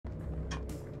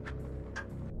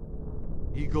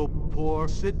ego por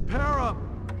sit para.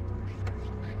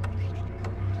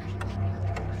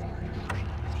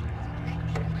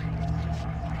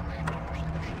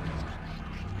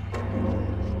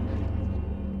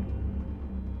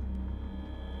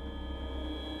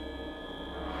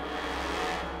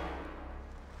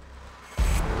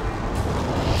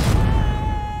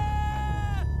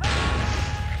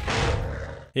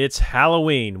 It's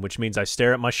Halloween, which means I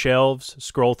stare at my shelves,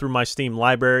 scroll through my Steam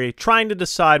library, trying to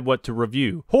decide what to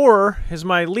review. Horror is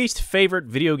my least favorite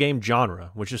video game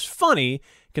genre, which is funny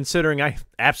considering I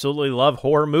absolutely love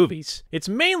horror movies. It's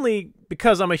mainly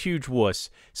because I'm a huge wuss.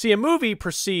 See, a movie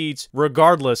proceeds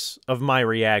regardless of my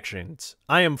reactions.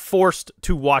 I am forced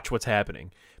to watch what's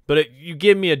happening. But you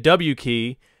give me a W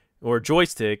key or a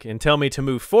joystick and tell me to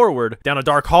move forward, down a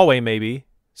dark hallway maybe,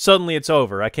 suddenly it's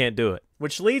over. I can't do it.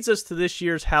 Which leads us to this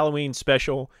year's Halloween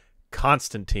special,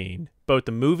 Constantine. Both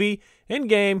the movie and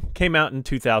game came out in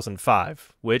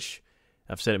 2005, which,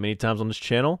 I've said it many times on this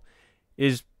channel,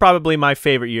 is probably my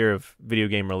favorite year of video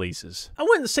game releases. I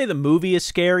wouldn't say the movie is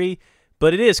scary,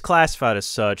 but it is classified as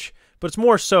such, but it's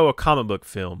more so a comic book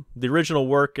film. The original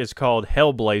work is called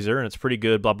Hellblazer, and it's pretty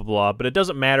good, blah, blah, blah, but it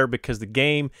doesn't matter because the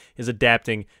game is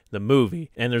adapting the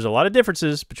movie, and there's a lot of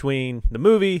differences between the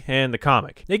movie and the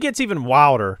comic. It gets even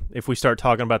wilder if we start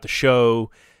talking about the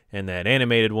show and that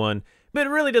animated one, but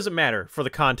it really doesn't matter for the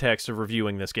context of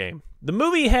reviewing this game. The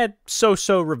movie had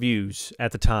so-so reviews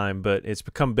at the time, but it's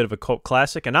become a bit of a cult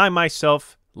classic, and I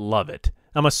myself love it.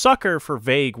 I'm a sucker for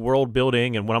vague world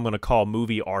building and what I'm going to call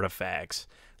movie artifacts.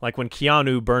 Like when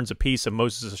Keanu burns a piece of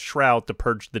Moses' shroud to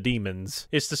purge the demons.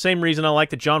 It's the same reason I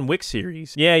like the John Wick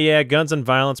series. Yeah, guns and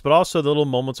violence, but also the little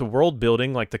moments of world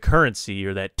building like the currency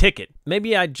or that ticket.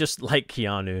 Maybe I just like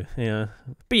Keanu, yeah.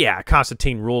 But yeah,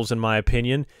 Constantine rules in my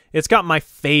opinion. It's got my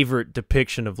favorite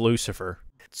depiction of Lucifer.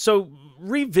 So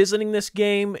revisiting this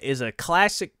game is a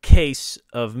classic case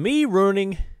of me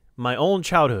ruining my own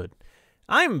childhood.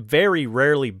 I am very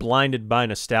rarely blinded by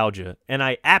nostalgia, and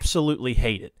I absolutely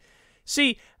hate it.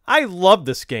 See, I loved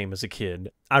this game as a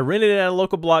kid. I rented it at a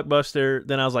local Blockbuster,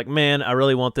 then I was like, man, I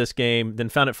really want this game, then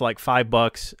found it for like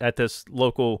 $5 at this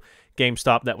local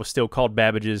GameStop that was still called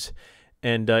Babbage's,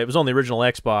 and it was on the original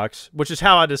Xbox, which is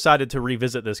how I decided to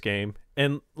revisit this game.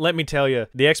 And let me tell you,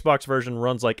 the Xbox version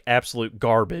runs like absolute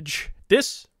garbage.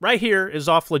 This right here is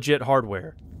off legit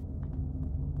hardware.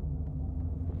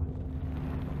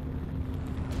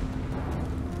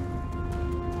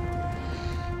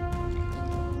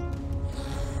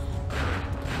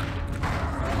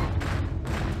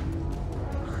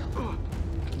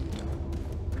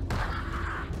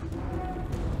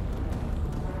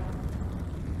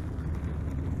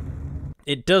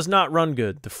 It does not run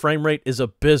good. The frame rate is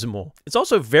abysmal. It's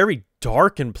also very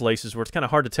dark in places where it's kind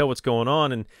of hard to tell what's going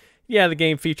on. And yeah, the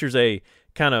game features a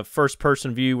kind of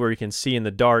first-person view where you can see in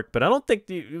the dark, but I don't think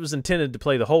it was intended to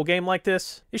play the whole game like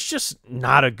this. It's just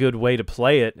not a good way to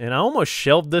play it, and I almost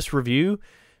shelved this review,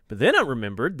 but then I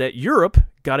remembered that Europe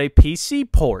got a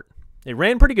PC port. It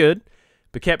ran pretty good,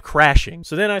 but kept crashing.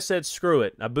 So then I said, screw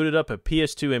it. I booted up a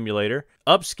PS2 emulator,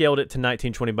 upscaled it to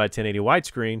 1920 by 1080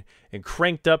 widescreen, and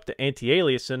cranked up the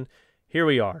anti-alias, and here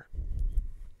we are.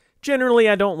 Generally,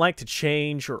 I don't like to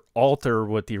change or alter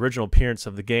what the original appearance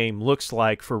of the game looks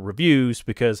like for reviews,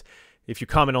 because if you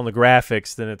comment on the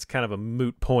graphics, then it's kind of a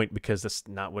moot point because that's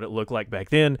not what it looked like back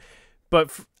then.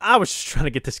 But I was just trying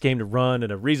to get this game to run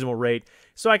at a reasonable rate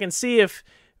so I can see if,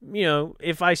 you know,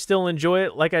 if I still enjoy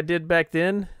it like I did back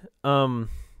then.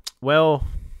 Well,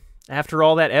 after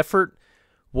all that effort,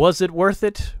 was it worth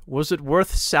it? Was it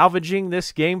worth salvaging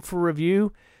this game for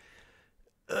review?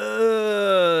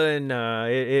 No,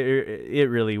 it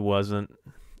really wasn't.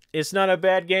 It's not a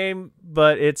bad game,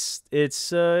 but it's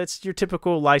your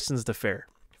typical licensed affair.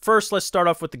 First, let's start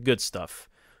off with the good stuff.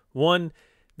 One,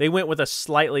 they went with a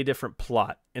slightly different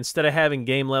plot. Instead of having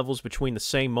game levels between the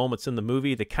same moments in the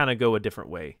movie, they kind of go a different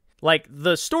way. Like,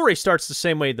 the story starts the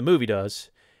same way the movie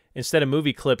does. Instead of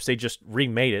movie clips, they just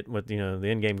remade it with, you know, the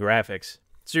in-game graphics.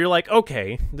 So you're like,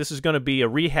 okay, this is going to be a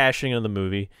rehashing of the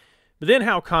movie. But then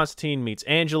how Constantine meets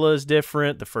Angela is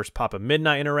different. The first Papa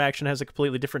Midnight interaction has a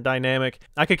completely different dynamic.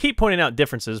 I could keep pointing out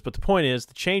differences, but the point is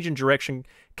the change in direction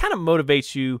kind of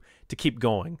motivates you to keep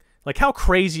going. Like, how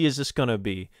crazy is this going to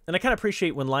be? And I kind of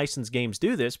appreciate when licensed games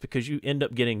do this because you end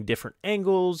up getting different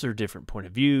angles or different point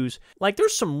of views. Like,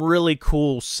 there's some really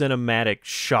cool cinematic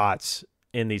shots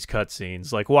in these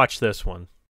cutscenes. Like, watch this one.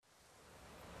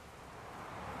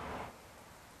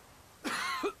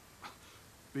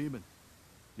 Beeman.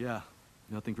 Yeah.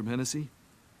 Nothing from Hennessy?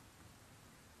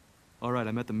 All right,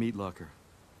 I'm at the meat locker.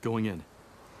 Going in.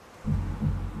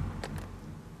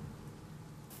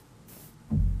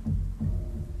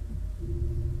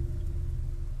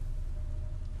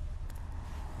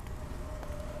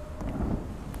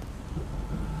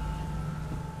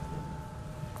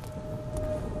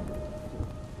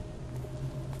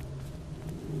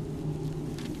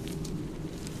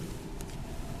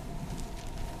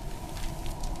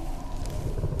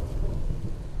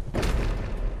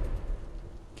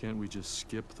 Can't we just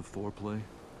skip the foreplay?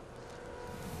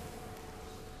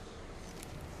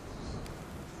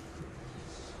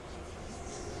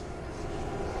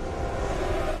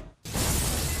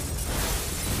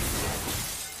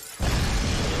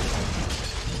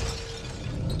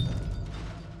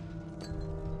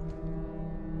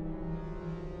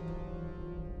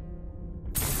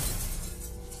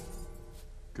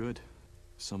 Good.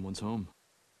 Someone's home.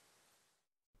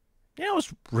 Yeah, it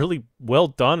was really well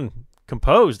done,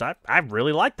 composed. I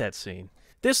really liked that scene.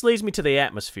 This leads me to the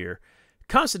atmosphere.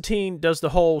 Constantine does the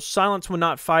whole silence when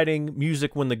not fighting,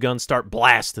 music when the guns start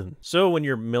blasting. So when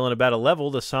you're milling about a level,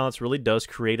 the silence really does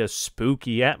create a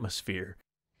spooky atmosphere.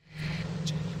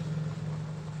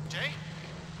 Jay?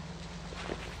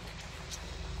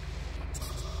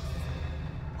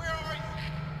 Where are you?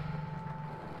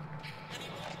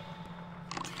 Anyone?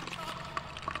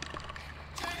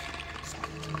 Jay,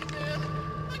 man,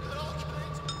 I got all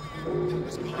kinds of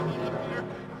weird things going on up here.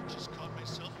 I just caught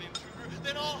myself in intruder,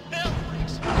 then all hell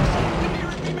breaks loose. Come here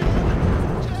and be my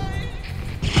Jay!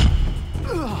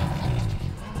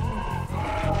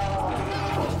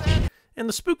 And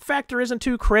the spook factor isn't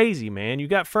too crazy, man. You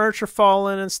got furniture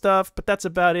falling and stuff, but that's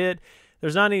about it.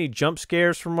 There's not any jump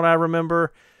scares from what I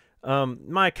remember.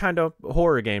 My kind of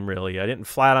horror game, really. I didn't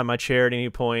fly out on my chair at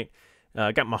any point.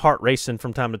 Got my heart racing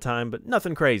from time to time, but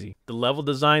nothing crazy. The level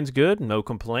design's good, no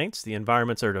complaints. The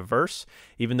environments are diverse.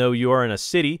 Even though you are in a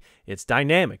city, it's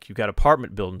dynamic. You got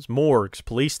apartment buildings, morgues,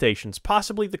 police stations.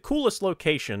 Possibly the coolest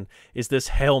location is this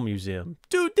Hell Museum.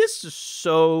 Dude, this is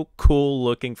so cool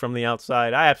looking from the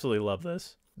outside. I absolutely love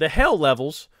this. The Hell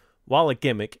levels, while a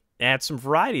gimmick, add some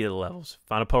variety to the levels.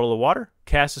 Find a puddle of water,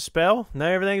 cast a spell, now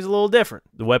everything's a little different.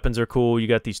 The weapons are cool. You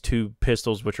got these two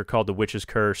pistols, which are called the Witch's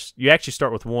Curse. You actually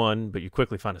start with one, but you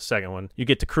quickly find a second one. You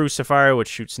get the Crucifier, which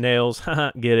shoots nails.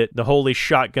 Haha, get it. The Holy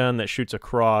Shotgun that shoots a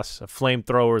cross. A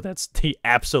flamethrower that's the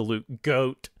absolute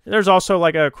goat. There's also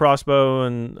like a crossbow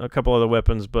and a couple other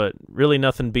weapons, but really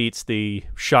nothing beats the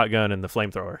shotgun and the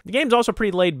flamethrower. The game's also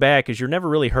pretty laid back as you're never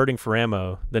really hurting for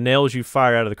ammo. The nails you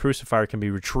fire out of the Crucifier can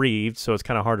be retrieved, so it's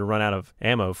kind of hard to run out of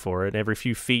ammo for it. Every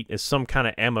few feet is some kind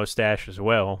of ammo stash as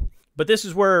well. But this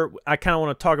is where I kind of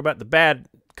want to talk about the bad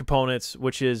components,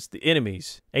 which is the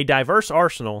enemies. A diverse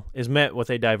arsenal is met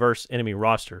with a diverse enemy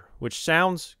roster, which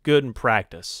sounds good in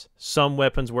practice. Some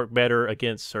weapons work better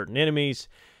against certain enemies,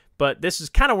 but this is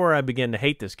kind of where I begin to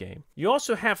hate this game. You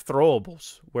also have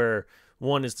throwables, where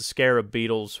one is the Scarab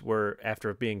Beetles, where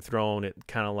after being thrown, it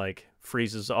kind of like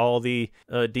freezes all the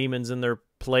demons in their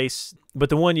place. But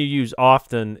the one you use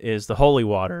often is the Holy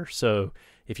Water. So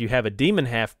if you have a demon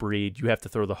half-breed, you have to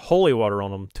throw the Holy Water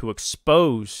on them to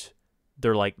expose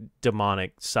their like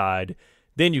demonic side.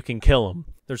 Then you can kill them.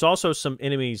 There's also some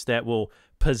enemies that will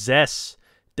possess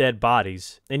dead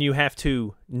bodies, and you have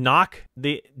to knock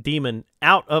the demon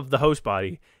out of the host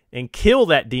body and kill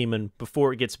that demon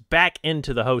before it gets back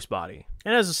into the host body.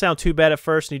 And it doesn't sound too bad at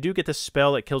first, and you do get this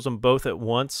spell that kills them both at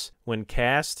once when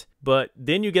cast, but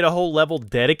then you get a whole level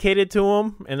dedicated to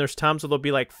them, and there's times where there'll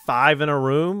be like 5 in a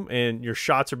room, and your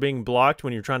shots are being blocked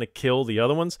when you're trying to kill the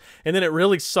other ones, and then it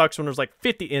really sucks when there's like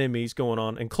 50 enemies going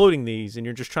on, including these, and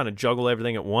you're just trying to juggle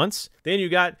everything at once. Then you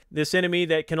got this enemy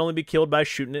that can only be killed by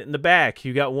shooting it in the back.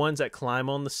 You got ones that climb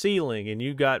on the ceiling, and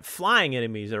you got flying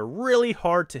enemies that are really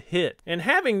hard to hit. And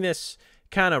having this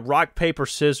kind of rock, paper,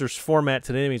 scissors format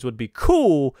to the enemies would be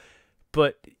cool,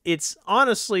 but it's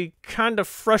honestly kind of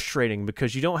frustrating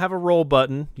because you don't have a roll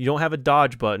button, you don't have a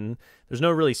dodge button, there's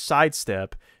no really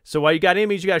sidestep. So while you got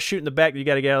enemies you got to shoot in the back, you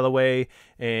got to get out of the way,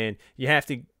 and you have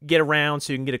to get around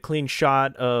so you can get a clean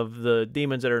shot of the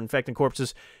demons that are infecting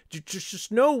corpses. There's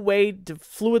just no way to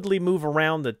fluidly move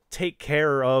around to take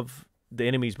care of the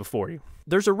enemies before you.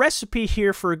 There's a recipe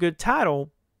here for a good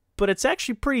title, but it's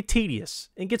actually pretty tedious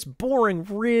and gets boring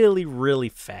really, really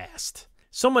fast.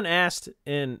 Someone asked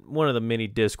in one of the many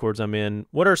Discords I'm in,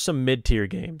 what are some mid-tier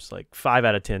games, like 5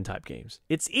 out of 10 type games?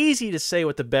 It's easy to say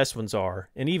what the best ones are,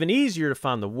 and even easier to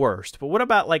find the worst, but what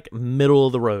about like middle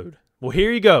of the road? Well,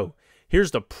 here you go.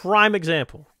 Here's the prime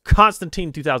example.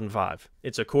 Constantine 2005.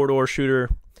 It's a corridor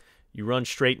shooter. You run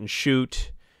straight and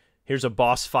shoot. Here's a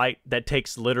boss fight that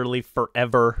takes literally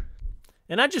forever.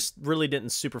 And I just really didn't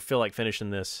super feel like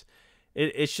finishing this.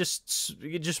 It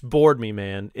just bored me,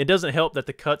 man. It doesn't help that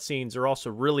the cutscenes are also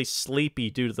really sleepy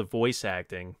due to the voice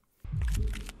acting.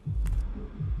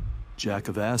 Jack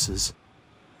of asses.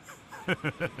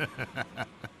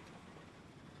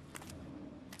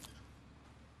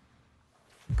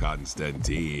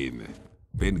 Constantine,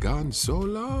 been gone so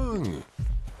long.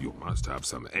 You must have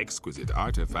some exquisite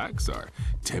artifacts or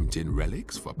tempting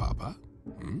relics for Papa.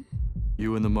 Hmm?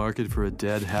 You in the market for a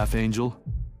dead half-angel?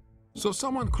 So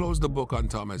someone closed the book on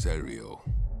Thomas Elrio.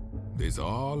 This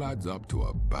all adds up to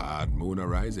a bad moon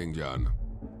arising, John.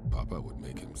 Papa would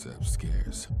make himself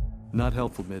scarce. Not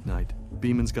helpful, Midnight.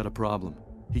 Beeman's got a problem.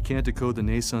 He can't decode the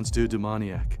Naissance du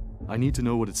Demoniac. I need to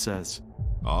know what it says.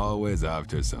 Always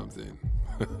after something.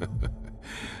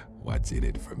 What's in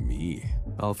it for me?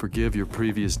 I'll forgive your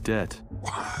previous debt.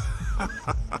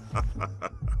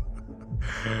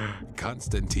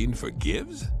 Constantine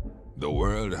forgives? The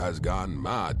world has gone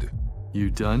mad. You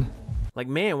done? Like,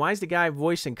 man, why is the guy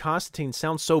voicing Constantine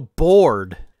sound so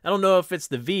bored? I don't know if it's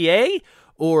the VA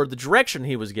or the direction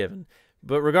he was given.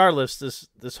 But regardless,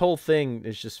 this whole thing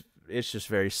is just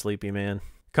very sleepy, man.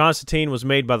 Constantine was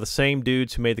made by the same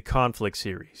dudes who made the Conflict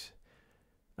series.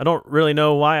 I don't really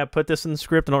know why I put this in the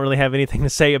script. I don't really have anything to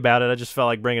say about it. I just felt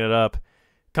like bringing it up.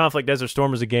 Conflict Desert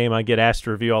Storm is a game I get asked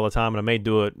to review all the time, and I may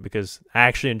do it because I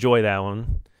actually enjoy that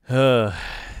one.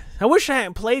 I wish I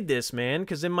hadn't played this, man,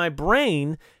 because in my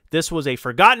brain, this was a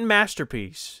forgotten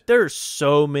masterpiece. There's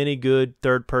so many good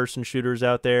third-person shooters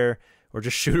out there, or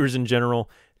just shooters in general,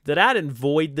 that I'd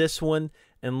avoid this one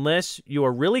unless you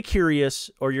are really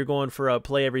curious or you're going for a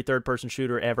play every third-person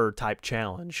shooter ever type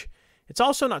challenge. It's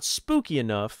also not spooky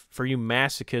enough for you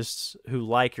masochists who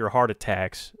like your heart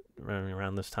attacks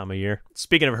around this time of year.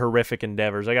 Speaking of horrific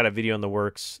endeavors, I got a video in the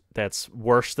works that's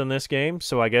worse than this game,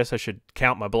 so I guess I should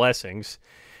count my blessings.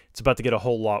 It's about to get a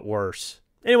whole lot worse.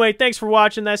 Anyway, thanks for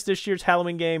watching. That's this year's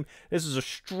Halloween game. This is a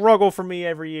struggle for me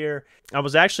every year. I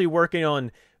was actually working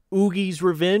on Oogie's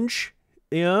Revenge,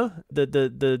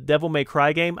 the Devil May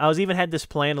Cry game. I was even had this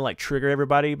plan to like trigger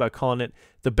everybody by calling it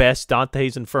the best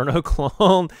Dante's Inferno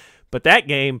clone, but that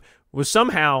game was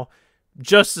somehow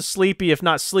just as sleepy, if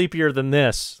not sleepier than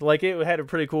this. Like, it had a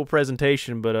pretty cool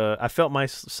presentation, but I felt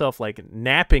myself like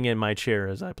napping in my chair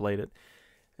as I played it.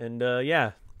 And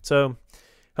yeah, so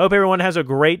hope everyone has a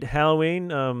great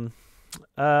Halloween. I'm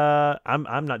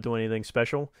not doing anything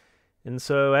special, and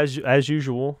so as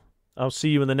usual, I'll see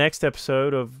you in the next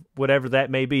episode of whatever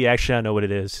that may be. Actually, I know what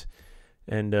it is,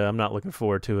 and I'm not looking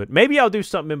forward to it. Maybe I'll do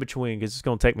something in between because it's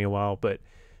going to take me a while. But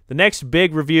the next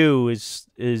big review is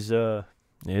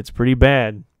it's pretty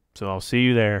bad, so I'll see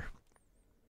you there.